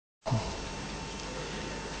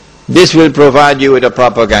This will provide you with a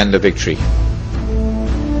propaganda victory.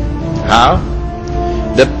 How?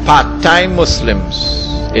 The part-time Muslims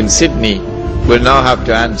in Sydney will now have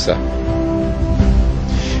to answer.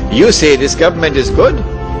 You say this government is good.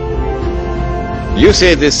 You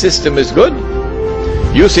say this system is good.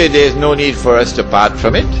 You say there is no need for us to part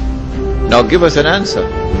from it. Now give us an answer.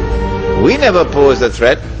 We never pose a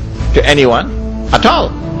threat to anyone at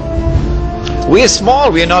all. We are small,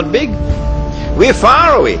 we are not big. We are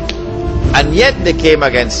far away. And yet they came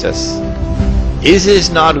against us. Is this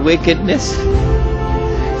not wickedness?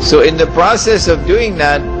 So in the process of doing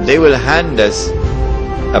that, they will hand us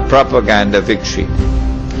a propaganda victory.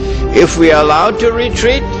 If we are allowed to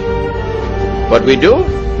retreat, what we do?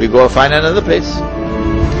 We go find another place.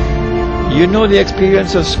 You know the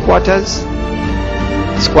experience of squatters?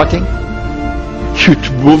 Squatting? You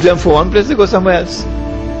move them from one place to go somewhere else.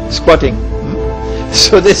 Squatting.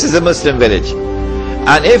 So this is a Muslim village.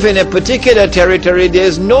 And if in a particular territory there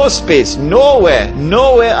is no space, nowhere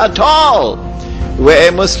at all where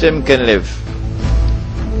a Muslim can live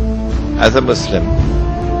as a Muslim,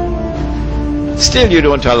 still you're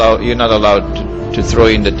not allowed to throw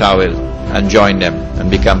in the towel and join them and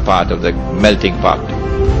become part of the melting pot.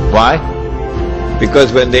 Why?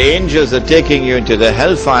 Because when the angels are taking you into the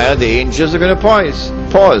hellfire, the angels are going to pause.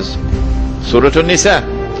 Surah An-Nisa.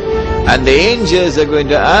 And the angels are going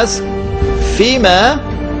to ask, Fima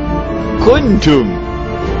kuntum.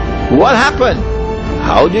 What happened?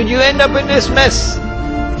 How did you end up in this mess?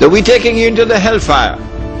 That we're taking you into the hellfire.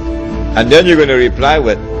 And then you're going to reply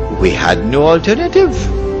with, we had no alternative.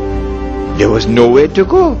 There was nowhere to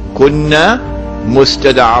go. Kunna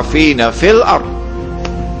mustada'afina fil ard.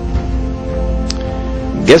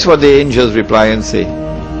 Guess what the angels reply and say?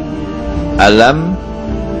 Alam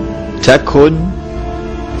takun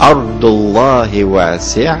ardullahi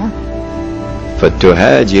wasi'a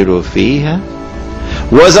fatuhajiru fiha.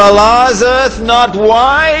 Was Allah's earth not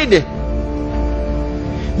wide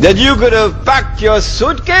that you could have packed your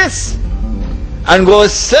suitcase and go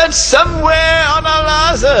search somewhere on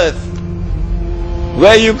Allah's earth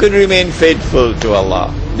where you could remain faithful to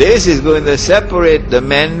Allah? This is going to separate the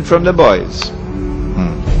men from the boys.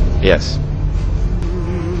 Yes.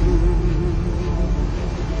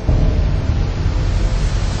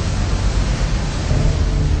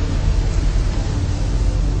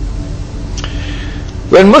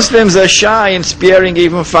 When Muslims are shy in sparing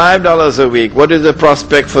even $5 a week, what is the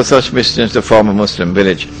prospect for such Muslims to form a Muslim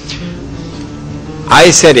village?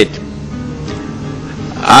 I said it.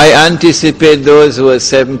 I anticipate those who are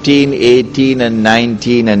 17, 18 and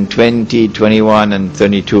 19 and 20, 21 and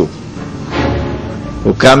 32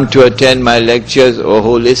 who come to attend my lectures or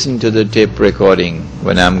who listen to the tape recording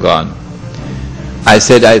when I'm gone. I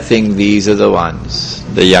said I think these are the ones,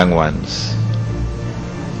 the young ones.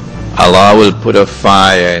 Allah will put a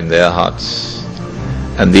fire in their hearts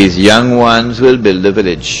and these young ones will build a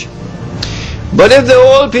village. But if the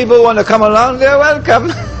old people want to come along, they're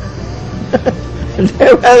welcome.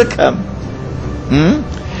 They're welcome.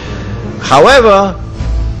 However,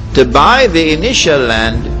 to buy the initial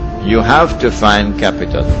land, you have to find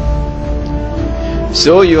capital.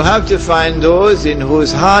 So you have to find those in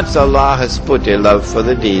whose hearts Allah has put a love for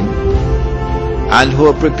the deen and who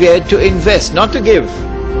are prepared to invest, not to give,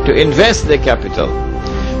 to invest the capital.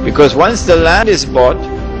 Because once the land is bought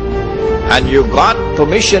and you got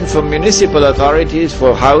permission from municipal authorities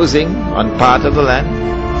for housing on part of the land,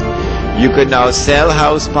 you can now sell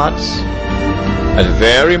house plots at a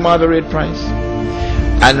very moderate price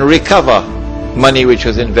and recover money which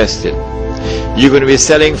was invested. You're going to be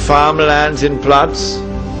selling farmlands in plots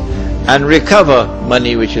and recover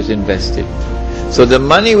money which was invested. So the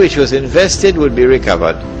money which was invested will be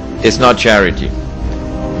recovered. It's not charity.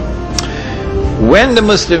 When the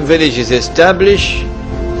Muslim village is established,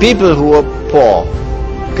 people who are poor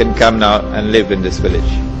can come now and live in this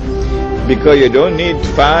village. Because you don't need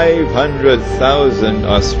 500,000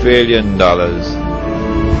 Australian dollars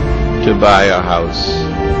to buy a house.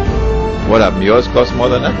 What happened? Yours cost more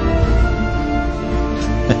than that?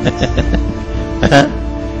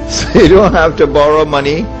 So you don't have to borrow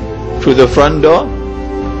money through the front door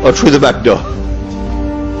or through the back door.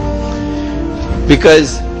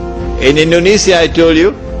 Because in Indonesia, I told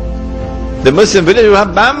you, the Muslim village will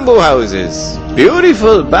have bamboo houses.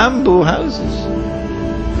 Beautiful bamboo houses.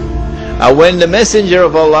 And when the Messenger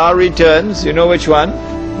of Allah returns, you know which one?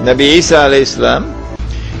 Nabi Isa alayhi salam,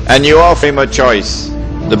 and you offer him a choice.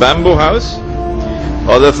 The bamboo house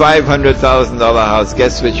or the $500,000 house,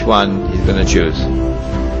 guess which one he's going to choose?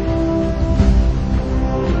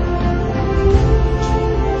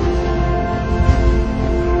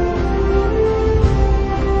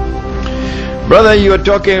 Brother, you are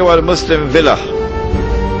talking about a Muslim villa.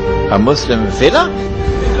 A Muslim villa?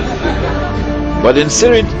 But in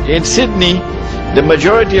Sydney, the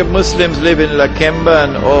majority of Muslims live in Lakemba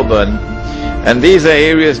and Auburn, and these are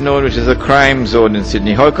areas known which is a crime zone in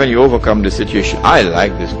Sydney. How can you overcome the situation? I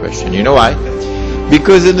like this question. You know why?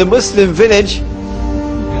 Because in the Muslim village,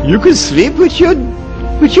 you can sleep with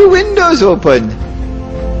your windows open.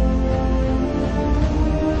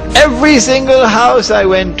 Every single house I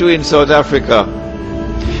went to in South Africa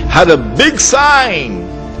had a big sign,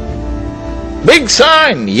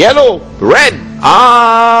 yellow, red,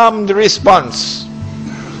 armed response.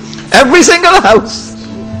 Every single house.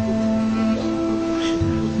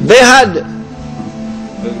 They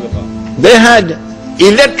had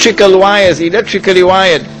electrical wires, electrically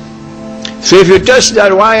wired. So if you touch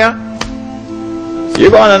that wire,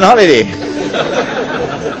 you're going on holiday.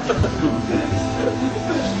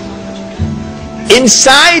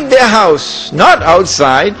 Inside the house, not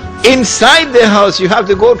outside, inside the house you have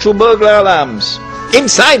to go through burglar alarms.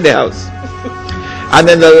 Inside the house. And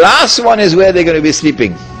then the last one is where they're going to be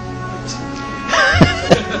sleeping.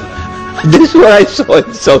 This is what I saw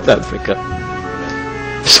in South Africa.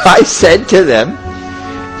 So I said to them,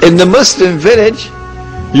 in the Muslim village,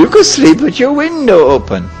 you could sleep with your window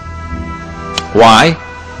open. Why?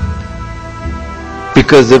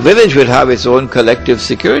 Because the village will have its own collective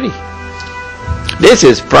security. This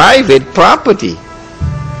is private property.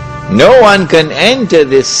 No one can enter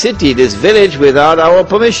this city, this village, without our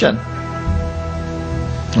permission.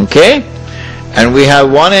 Okay? And we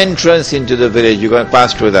have one entrance into the village. You're going to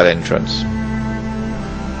pass through that entrance.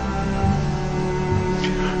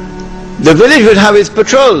 The village will have its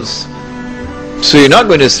patrols. So you're not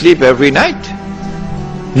going to sleep every night.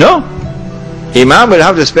 No. Imam will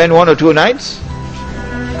have to spend 1 or 2 nights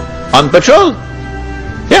on patrol.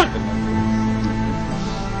 Yeah.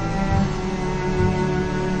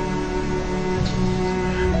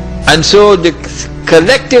 And so the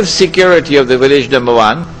collective security of the village, number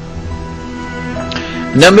one.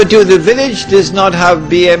 Number two, the village does not have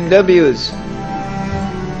BMWs.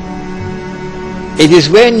 It is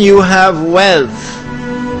when you have wealth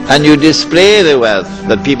and you display the wealth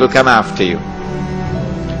that people come after you.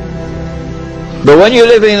 But when you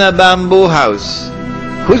live in a bamboo house,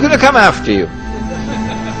 who's going to come after you?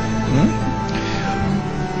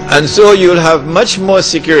 And so you'll have much more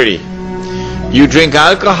security. You drink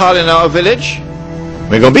alcohol in our village,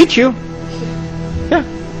 we're going to beat you. Yeah.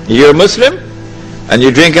 You're a Muslim and you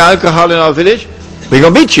drink alcohol in our village, we're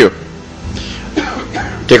going to beat you.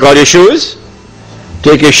 Take all your shoes,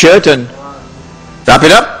 take your shirt and wrap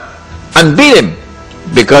it up and beat him,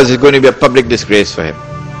 because it's going to be a public disgrace for him.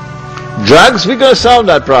 Drugs, we're going to solve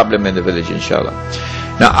that problem in the village, inshallah.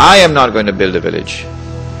 Now, I am not going to build a village.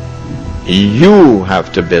 You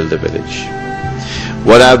have to build a village.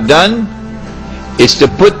 What I've done is to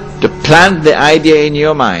plant the idea in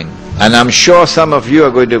your mind. And I'm sure some of you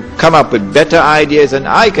are going to come up with better ideas than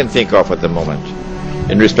I can think of at the moment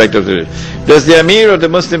in respect of the village. Does the Amir of the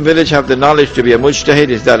Muslim village have the knowledge to be a mujtahid?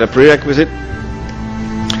 Is that a prerequisite?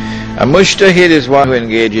 A mujtahid is one who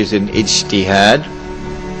engages in ijtihad.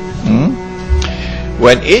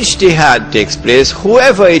 When ijtihad takes place,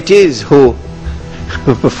 whoever it is who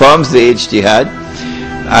performs the ijtihad,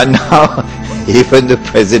 and now even the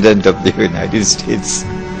President of the United States,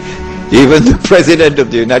 even the President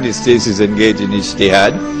of the United States is engaged in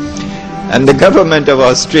ijtihad, and the government of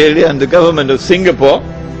Australia and the government of Singapore,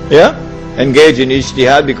 engage in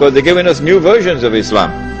ijtihad, because they're giving us new versions of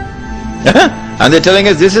Islam. And they're telling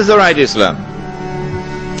us this is the right Islam.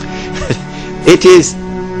 It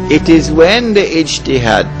is when the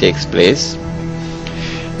ijtihad takes place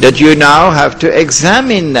that you now have to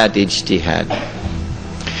examine that ijtihad.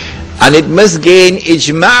 And it must gain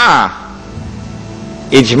ijma'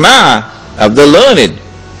 of the learned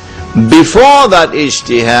before that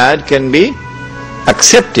ijtihad can be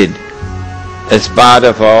accepted as part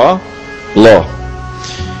of our law.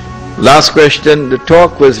 Last question. The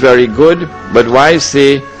talk was very good, but why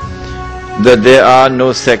say that there are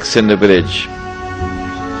no sects in the village?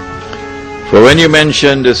 For when you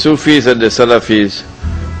mentioned the Sufis and the Salafis,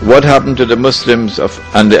 what happened to the Muslims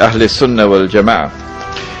and the Ahl Sunnah wal Jama'ah?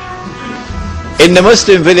 In the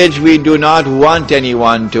Muslim village, we do not want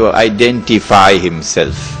anyone to identify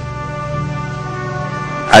himself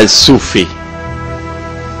as Sufi.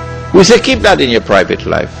 We say keep that in your private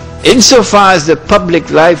life. Insofar as the public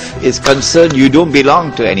life is concerned, you don't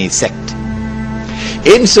belong to any sect.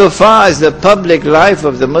 Insofar as the public life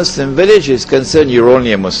of the Muslim village is concerned, you're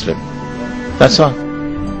only a Muslim. That's all.